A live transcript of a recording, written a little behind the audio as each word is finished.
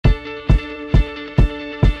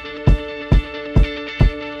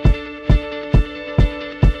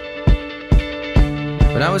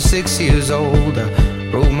When I was 6 years old,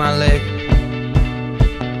 I broke my leg.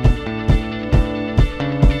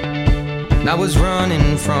 And I was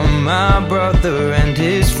running from my brother and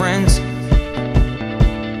his friends,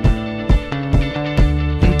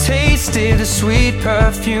 and tasted the sweet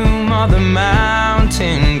perfume of the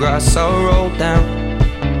mountain grass I rolled down.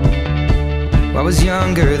 I was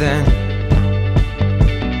younger then.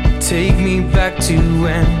 Take me back to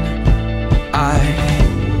when I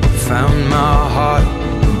found my heart,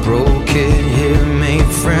 broke it here, made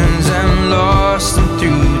friends and lost them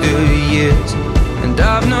through the years. And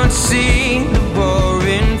I've not seen the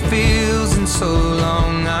boring fields in so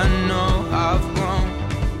long. I know I've grown,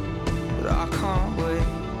 but I can't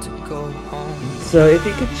wait to go home. So if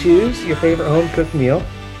you could choose your favorite home-cooked meal,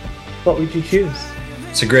 what would you choose?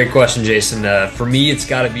 It's a great question, Jason. For me, it's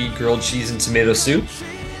got to be grilled cheese and tomato soup.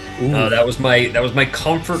 That was my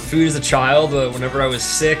comfort food as a child. Whenever I was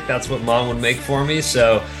sick, that's what mom would make for me.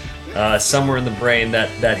 So somewhere in the brain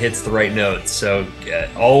that hits the right notes. So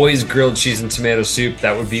always grilled cheese and tomato soup.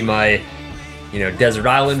 That would be my desert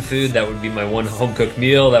island food. That would be my one home cooked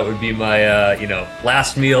meal. That would be my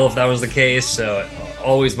last meal if that was the case. So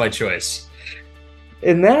always my choice.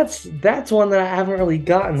 And that's one that I haven't really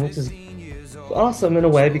gotten, which is awesome in a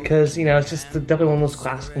way, because it's just definitely one of those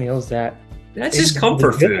classic meals that's just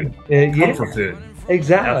comfort food. Comfort food.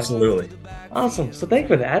 Exactly. Absolutely. Awesome. So thank you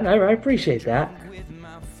for that. I appreciate that.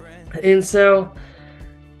 And so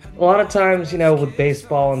a lot of times, with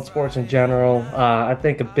baseball and sports in general, I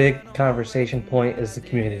think a big conversation point is the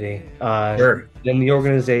community, Sure. in the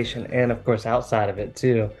organization, and of course outside of it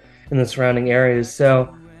too, in the surrounding areas.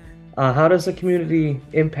 So how does the community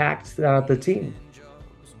impact the team?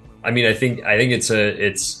 I mean, I think it's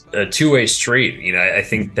a two-way street. I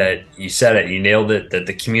think that you said it, you nailed it, that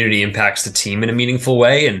the community impacts the team in a meaningful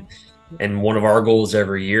way. And one of our goals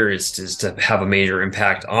every year is to have a major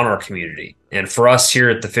impact on our community. And for us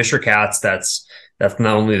here at the Fisher Cats, that's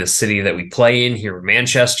not only the city that we play in here in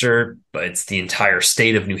Manchester, but it's the entire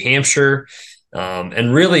state of New Hampshire.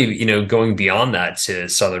 And really, going beyond that to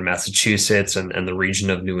southern Massachusetts and the region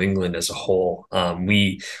of New England as a whole.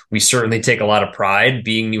 We certainly take a lot of pride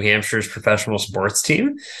being New Hampshire's professional sports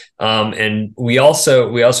team. And we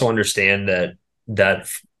also understand that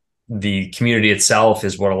the community itself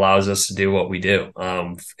is what allows us to do what we do.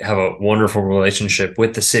 Have a wonderful relationship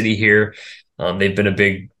with the city here. They've been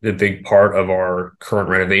a big part of our current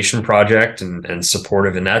renovation project and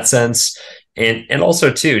supportive in that sense. And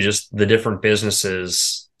also too, just the different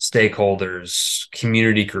businesses, stakeholders,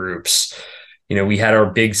 community groups. We had our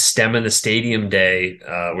big STEM in the Stadium Day,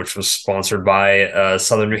 which was sponsored by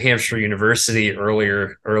Southern New Hampshire University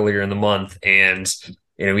earlier in the month. And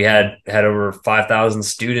we had over 5,000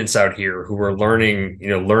 students out here who were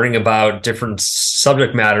learning about different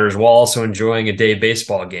subject matters while also enjoying a day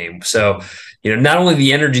baseball game. So, not only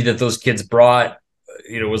the energy that those kids brought,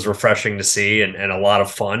 was refreshing to see and a lot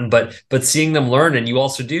of fun, but seeing them learn. And you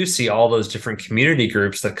also do see all those different community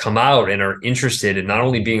groups that come out and are interested in not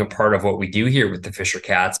only being a part of what we do here with the Fisher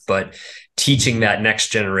Cats, but teaching that next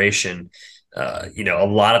generation, a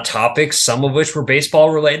lot of topics, some of which were baseball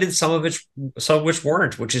related, some of which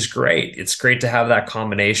weren't, which is great. It's great to have that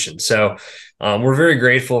combination. So we're very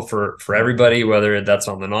grateful for everybody, whether that's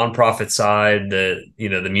on the nonprofit side, the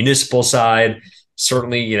municipal side.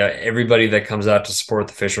 Certainly, everybody that comes out to support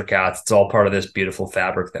the Fisher Cats, it's all part of this beautiful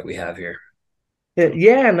fabric that we have here.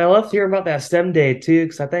 Yeah, and I love to hear about that STEM day too,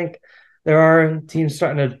 because I think there are teams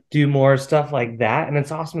starting to do more stuff like that, and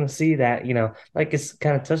it's awesome to see that, like it's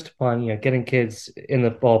kind of touched upon, getting kids in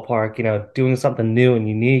the ballpark, doing something new and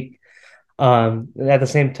unique. At the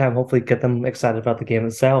same time, hopefully get them excited about the game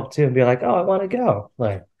itself too, and be like, oh, I want to go.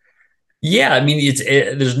 Like, yeah, I mean,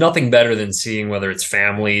 there's nothing better than seeing whether it's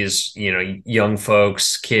families, young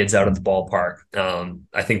folks, kids out at the ballpark.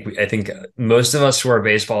 I think most of us who are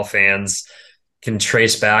baseball fans can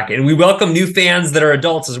trace back, and we welcome new fans that are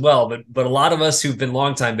adults as well. But a lot of us who've been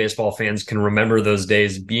longtime baseball fans can remember those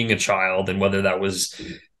days being a child, and whether that was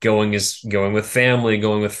going with family,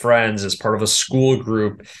 going with friends, as part of a school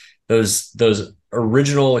group, those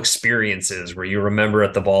original experiences where you remember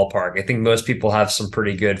at the ballpark. I think most people have some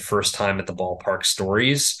pretty good first time at the ballpark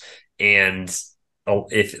stories, and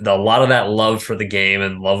if a lot of that love for the game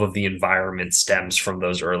and love of the environment stems from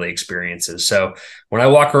those early experiences. So when I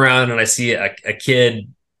walk around and I see a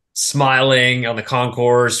kid smiling on the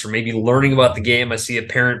concourse or maybe learning about the game, I see a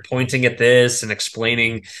parent pointing at this and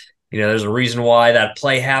explaining, there's a reason why that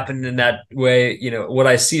play happened in that way. What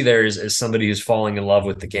I see there is somebody who's falling in love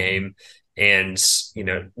with the game. And,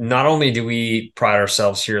 not only do we pride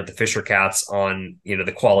ourselves here at the Fisher Cats on,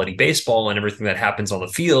 the quality baseball and everything that happens on the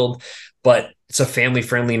field, but it's a family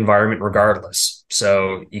friendly environment regardless.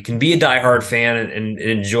 So you can be a diehard fan and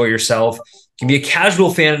enjoy yourself. You can be a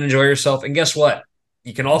casual fan and enjoy yourself. And guess what?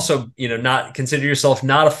 You can also, not consider yourself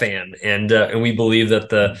not a fan. And we believe that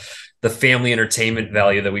the family entertainment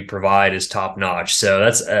value that we provide is top notch. So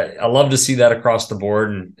that's I love to see that across the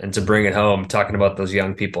board and to bring it home. Talking about those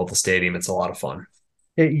young people at the stadium, it's a lot of fun.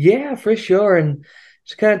 Yeah, for sure. And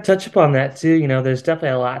just kind of touch upon that too. There's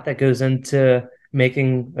definitely a lot that goes into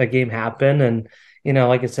making a game happen. And,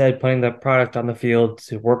 like I said, putting the product on the field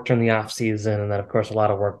to work during the off season, and then of course a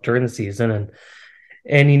lot of work during the season.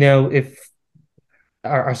 And if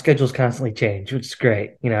our schedules constantly change, which is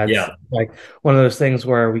great. It's Yeah. like one of those things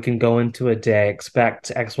where we can go into a day,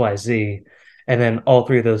 expect XYZ, and then all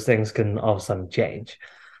three of those things can all of a sudden change.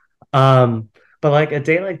 Um, but like a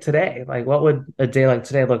day like today, like what would a day like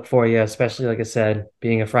today look for you, especially like I said,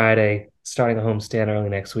 being a Friday, starting a homestand early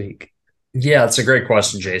next week? Yeah, it's a great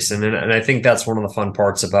question, Jason. And I think that's one of the fun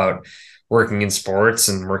parts about working in sports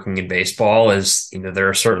and working in baseball is, there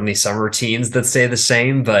are certainly some routines that stay the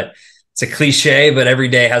same, but it's a cliche, but every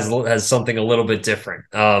day has something a little bit different.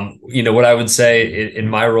 What I would say in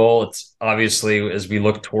my role, it's obviously as we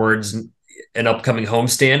look towards an upcoming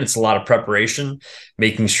homestand, it's a lot of preparation,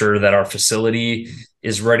 making sure that our facility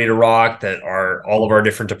is ready to rock, that all of our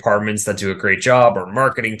different departments that do a great job, our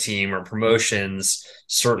marketing team, our promotions,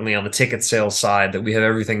 certainly on the ticket sales side, that we have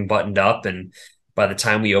everything buttoned up. And by the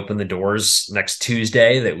time we open the doors next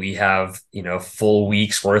Tuesday, that we have, full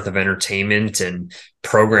week's worth of entertainment and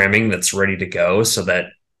programming that's ready to go, so that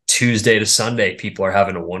Tuesday to Sunday, people are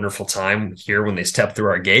having a wonderful time here when they step through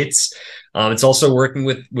our gates. It's also working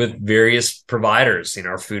with various providers,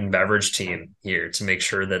 our food and beverage team here, to make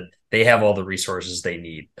sure that they have all the resources they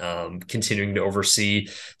need. Continuing to oversee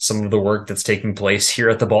some of the work that's taking place here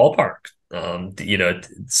at the ballpark.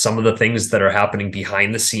 Some of the things that are happening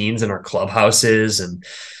behind the scenes in our clubhouses, and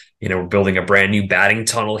we're building a brand new batting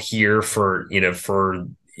tunnel here for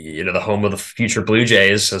the home of the future Blue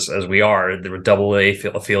Jays, as we are. They're a AA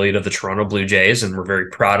affiliate of the Toronto Blue Jays, and we're very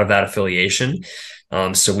proud of that affiliation.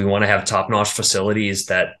 So we want to have top-notch facilities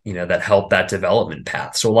that help that development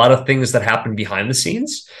path. So a lot of things that happen behind the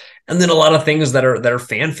scenes, and then a lot of things that are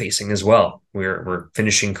fan facing as well. We're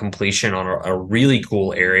finishing completion on a really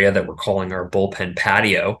cool area that we're calling our bullpen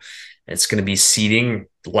patio. It's going to be seating,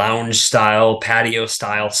 lounge style, patio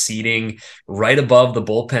style seating right above the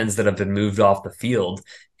bullpens that have been moved off the field.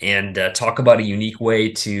 And talk about a unique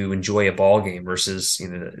way to enjoy a ball game versus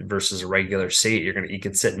a regular seat. You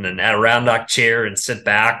can sit in an Adirondack chair and sit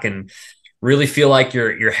back and really feel like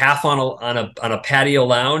you're half on a patio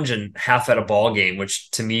lounge and half at a ball game, which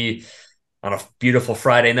to me, on a beautiful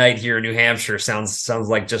Friday night here in New Hampshire, sounds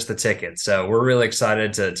like just the ticket. So we're really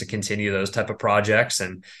excited to continue those type of projects,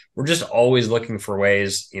 and we're just always looking for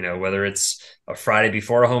ways, whether it's a Friday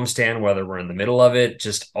before a homestand, whether we're in the middle of it,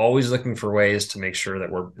 just always looking for ways to make sure that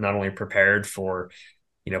we're not only prepared for,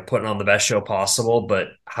 putting on the best show possible, but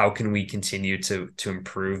how can we continue to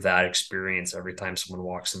improve that experience every time someone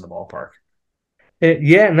walks in the ballpark.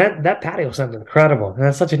 Yeah, and that patio sounds incredible. And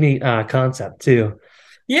that's such a neat concept too.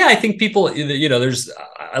 Yeah, I think people,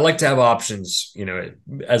 I like to have options,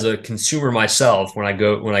 as a consumer myself, when I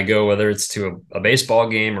go, whether it's to a baseball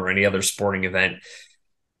game or any other sporting event,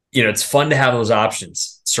 it's fun to have those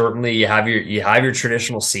options. Certainly you have your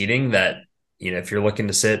traditional seating that, if you're looking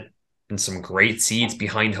to sit in some great seats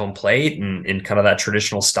behind home plate and in kind of that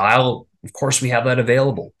traditional style, of course we have that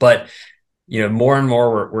available. But, more and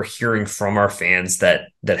more we're hearing from our fans that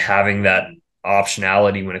having that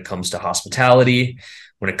optionality when it comes to hospitality,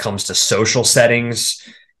 when it comes to social settings.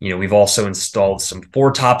 We've also installed some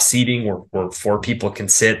four-top seating where four people can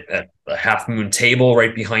sit at a half moon table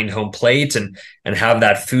right behind home plate and have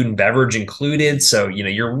that food and beverage included. So,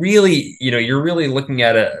 you're really looking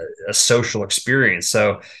at a social experience.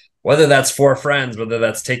 So whether that's for friends, whether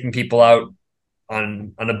that's taking people out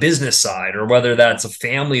on a business side, or whether that's a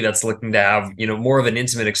family that's looking to have, more of an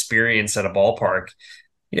intimate experience at a ballpark,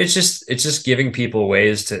 it's just giving people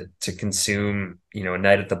ways to consume, a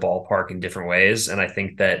night at the ballpark in different ways. And I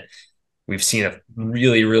think that we've seen a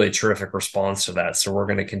really, really terrific response to that. So we're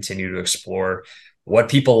going to continue to explore what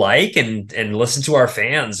people like and listen to our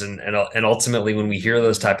fans. And ultimately, when we hear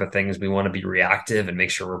those type of things, we want to be reactive and make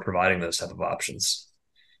sure we're providing those type of options.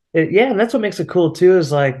 Yeah, and that's what makes it cool too,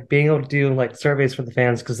 is like being able to do like surveys for the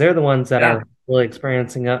fans, because they're the ones that are really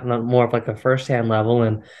experiencing it on more of like a firsthand level.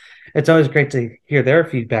 And it's always great to hear their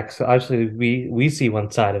feedback. So obviously we see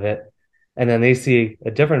one side of it, and then they see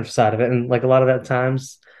a different side of it. And like a lot of that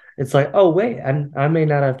times it's like, oh wait, I may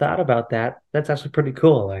not have thought about that. That's actually pretty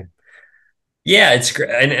cool. Like, yeah, it's great.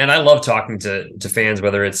 And I love talking to fans,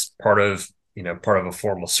 whether it's part of part of a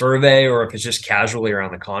formal survey or if it's just casually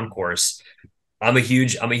around the concourse. I'm a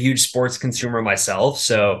huge sports consumer myself.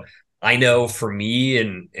 So I know for me,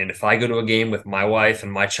 and if I go to a game with my wife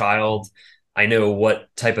and my child, I know what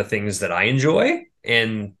type of things that I enjoy.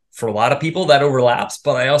 And for a lot of people that overlaps,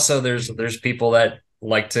 but I also there's people that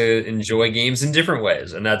like to enjoy games in different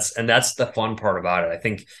ways. And that's the fun part about it. I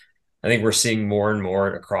think we're seeing more and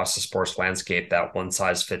more across the sports landscape that one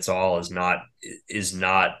size fits all is not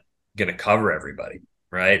going to cover everybody,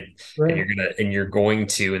 right? And Right. you're going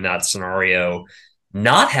to in that scenario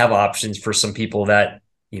not have options for some people that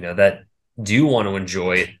that do want to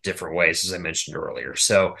enjoy it different ways, as I mentioned earlier.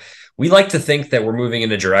 So we like to think that we're moving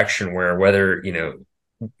in a direction where whether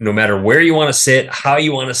no matter where you want to sit, how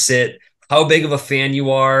you want to sit, how big of a fan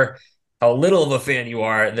you are, how little of a fan you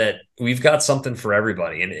are, that we've got something for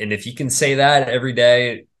everybody. And if you can say that every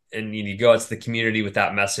day and you go out to the community with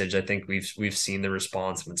that message, I think we've seen the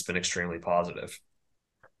response and it's been extremely positive.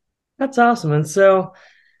 That's awesome. And so,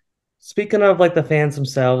 speaking of like the fans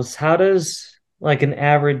themselves, how does like an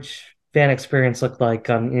average fan experience look like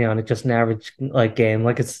on just an average like game?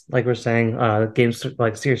 Like it's like we're saying, games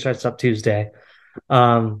like series starts up Tuesday.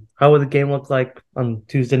 How would the game look like on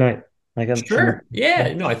Tuesday night? Like Sure. yeah.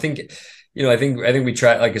 Yeah. No, I think we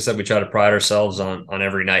try, like I said, we try to pride ourselves on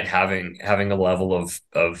every night having a level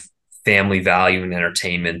of family value and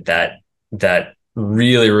entertainment that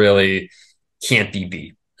really, really can't be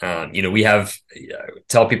beat. We have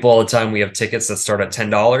tell people all the time we have tickets that start at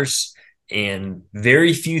 $10, and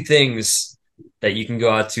very few things that you can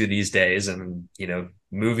go out to these days, and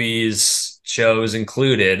movies, shows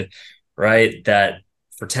included, right? That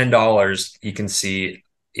for $10 you can see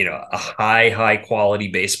a high quality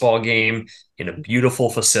baseball game in a beautiful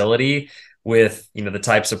facility with the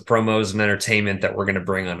types of promos and entertainment that we're going to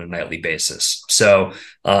bring on a nightly basis. So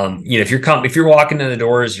if you're walking in the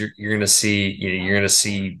doors, you're going to see you're going to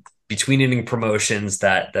see between inning promotions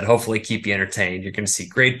that hopefully keep you entertained. You're going to see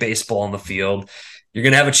great baseball on the field. You're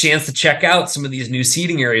going to have a chance to check out some of these new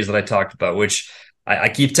seating areas that I talked about, which I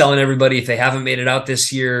keep telling everybody, if they haven't made it out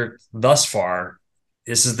this year thus far,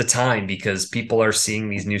 this is the time, because people are seeing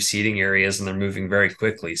these new seating areas and they're moving very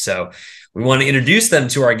quickly. So we want to introduce them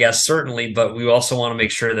to our guests, certainly, but we also want to make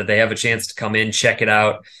sure that they have a chance to come in, check it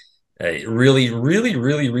out. It really, really,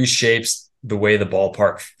 really reshapes the way the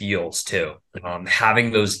ballpark feels too.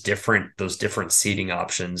 Having those different seating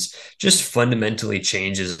options just fundamentally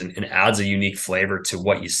changes and adds a unique flavor to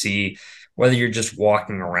what you see. Whether you're just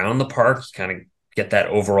walking around the park, you kind of get that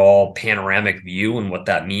overall panoramic view and what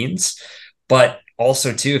that means. But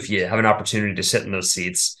also too, if you have an opportunity to sit in those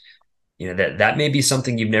seats, that may be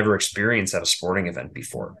something you've never experienced at a sporting event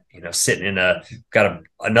before. Sitting in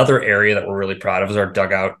another area that we're really proud of is our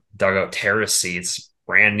dugout terrace seats,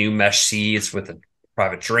 brand new mesh seats with a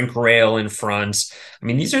private drink rail in front. I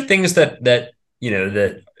mean, these are things that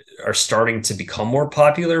are starting to become more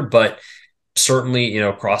popular, but certainly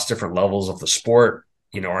across different levels of the sport,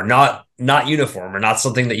 are not uniform or not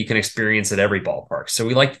something that you can experience at every ballpark. So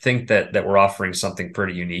we like to think that we're offering something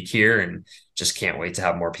pretty unique here, and just can't wait to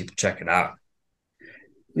have more people check it out.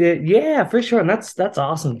 Yeah, for sure. And that's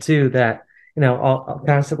awesome too, that all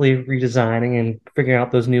constantly redesigning and figuring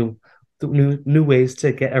out those new ways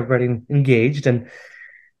to get everybody engaged.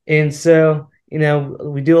 And so,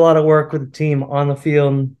 we do a lot of work with the team on the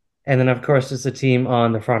field, and then of course it's the team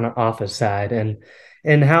on the front office side.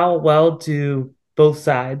 And how well do both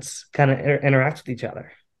sides kind of interact with each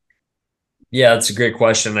other? Yeah, that's a great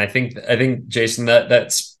question. I think Jason,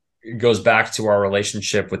 that's goes back to our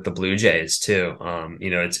relationship with the Blue Jays too.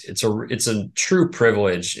 It's a true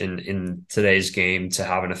privilege in today's game to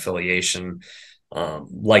have an affiliation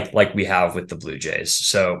like we have with the Blue Jays.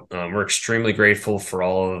 So we're extremely grateful for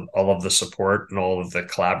all of the support and all of the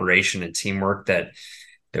collaboration and teamwork that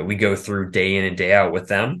we go through day in and day out with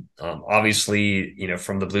them. Obviously,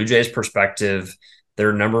 from the Blue Jays perspective,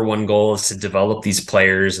 their number one goal is to develop these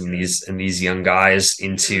players and these young guys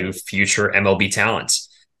into future MLB talents.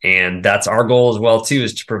 And that's our goal as well too,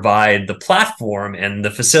 is to provide the platform and the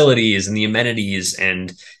facilities and the amenities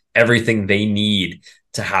and everything they need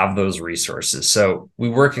to have those resources. So we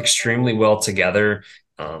work extremely well together.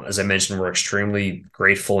 As I mentioned, we're extremely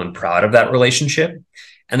grateful and proud of that relationship.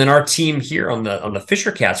 And then our team here on the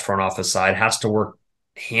Fisher Cats front office side has to work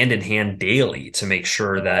hand in hand daily to make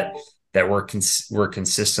sure that we're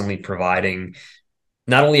consistently providing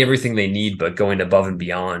not only everything they need, but going above and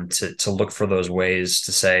beyond to look for those ways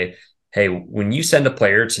to say, hey, when you send a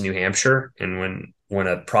player to New Hampshire, and when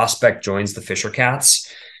a prospect joins the Fisher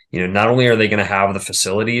Cats, not only are they going to have the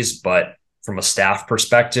facilities, but from a staff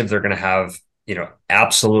perspective, they're going to have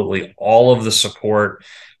absolutely all of the support,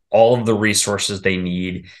 all of the resources they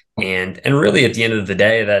need. And really at the end of the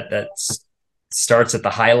day, that starts at the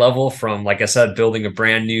high level from, like I said, building a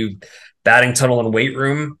brand new batting tunnel and weight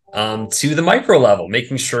room, to the micro level,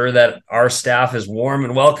 making sure that our staff is warm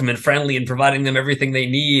and welcome and friendly and providing them everything they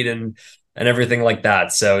need and everything like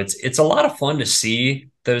that. So it's a lot of fun to see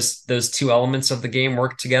those two elements of the game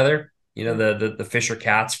work together. You know, the Fisher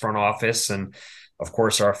Cats front office and of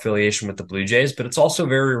course our affiliation with the Blue Jays, but it's also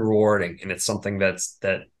very rewarding. And it's something that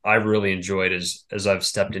I've really enjoyed as I've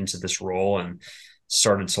stepped into this role and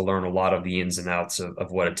started to learn a lot of the ins and outs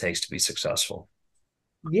of what it takes to be successful.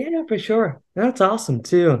 Yeah, for sure. That's awesome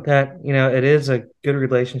too. That, it is a good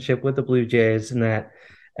relationship with the Blue Jays and that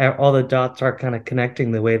all the dots are kind of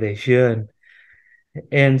connecting the way they should.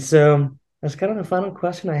 And so that's kind of the final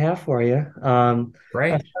question I have for you. I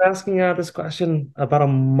Right. started asking this question about a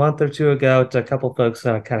month or two ago to a couple folks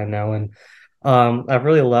that I kind of know, and I've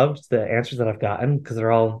really loved the answers that I've gotten because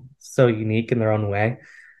they're all so unique in their own way.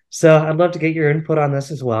 So I'd love to get your input on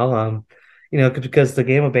this as well. Because the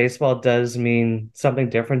game of baseball does mean something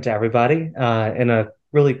different to everybody in a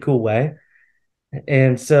really cool way.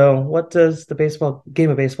 And so, what does the game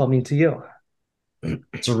of baseball mean to you?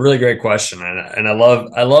 It's a really great question, and I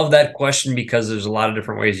love that question because there's a lot of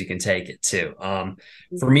different ways you can take it too.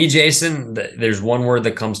 For me, Jason, there's one word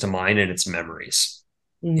that comes to mind, and it's memories.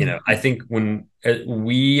 I think when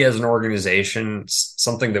we as an organization,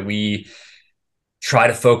 something that we try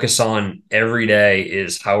to focus on every day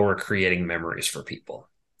is how we're creating memories for people.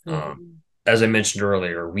 As I mentioned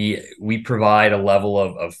earlier, we provide a level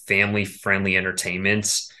of family friendly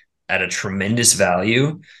entertainment at a tremendous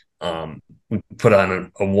value. We put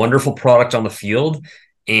on a wonderful product on the field,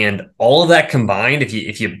 and all of that combined,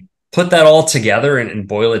 if you put that all together and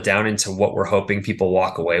boil it down into what we're hoping people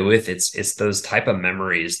walk away with, it's those type of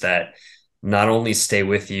memories that not only stay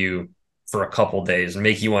with you for a couple days and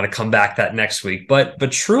make you want to come back that next week,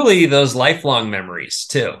 but truly those lifelong memories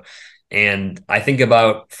too. And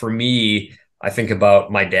for me, I think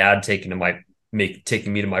about my dad taking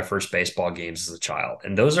me to my first baseball games as a child.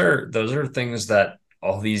 And those are things that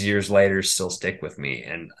all these years later still stick with me.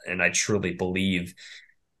 And I truly believe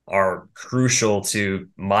are crucial to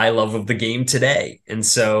my love of the game today. And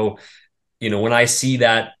so, when I see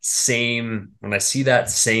that same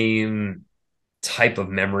type of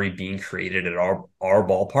memory being created at our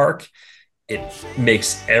ballpark, it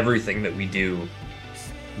makes everything that we do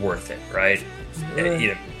worth it, right?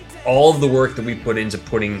 All of the work that we put into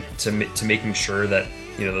making sure that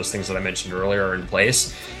those things that I mentioned earlier are in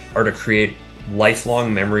place are to create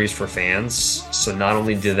lifelong memories for fans. So not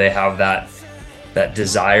only do they have that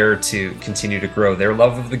desire to continue to grow their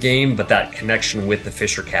love of the game, but that connection with the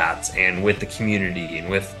Fisher Cats and with the community and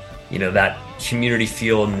with that community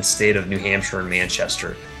feel in the state of New Hampshire and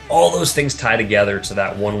Manchester. All those things tie together to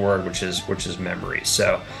that one word, which is memory.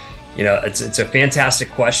 So, it's a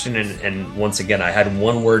fantastic question. And once again, I had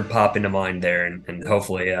one word pop into mind there and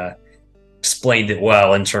hopefully explained it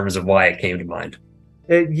well in terms of why it came to mind.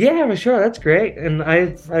 Yeah, for sure. That's great. And I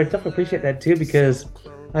definitely appreciate that too, because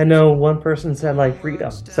I know one person said like freedom.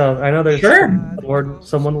 So I know there's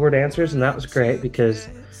some one word answers, and that was great because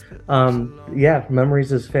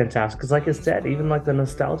memories is fantastic. Because like I said, even like the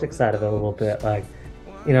nostalgic side of it a little bit, like,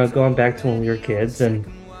 going back to when we were kids and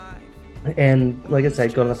like I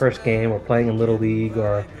said, going to the first game or playing in Little League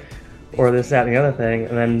or this, that, and the other thing,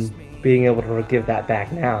 and then being able to give that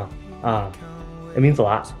back now, it means a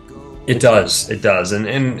lot. It does.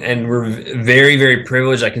 And we're very, very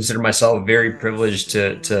privileged. I consider myself very privileged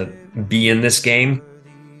to be in this game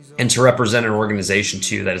and to represent an organization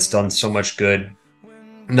too that has done so much good,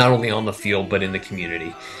 not only on the field, but in the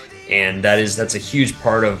community. And that's a huge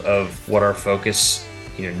part of what our focus,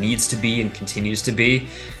 needs to be and continues to be.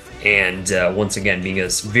 And once again, being a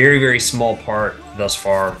very, very small part thus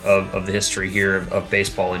far of the history here of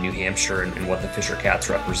baseball in New Hampshire and what the Fisher Cats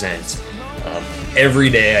represent. Every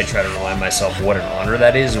day I try to remind myself what an honor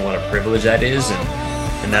that is and what a privilege that is.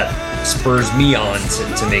 And that spurs me on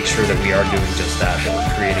to make sure that we are doing just that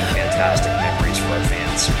we're creating fantastic memories for our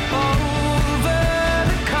fans.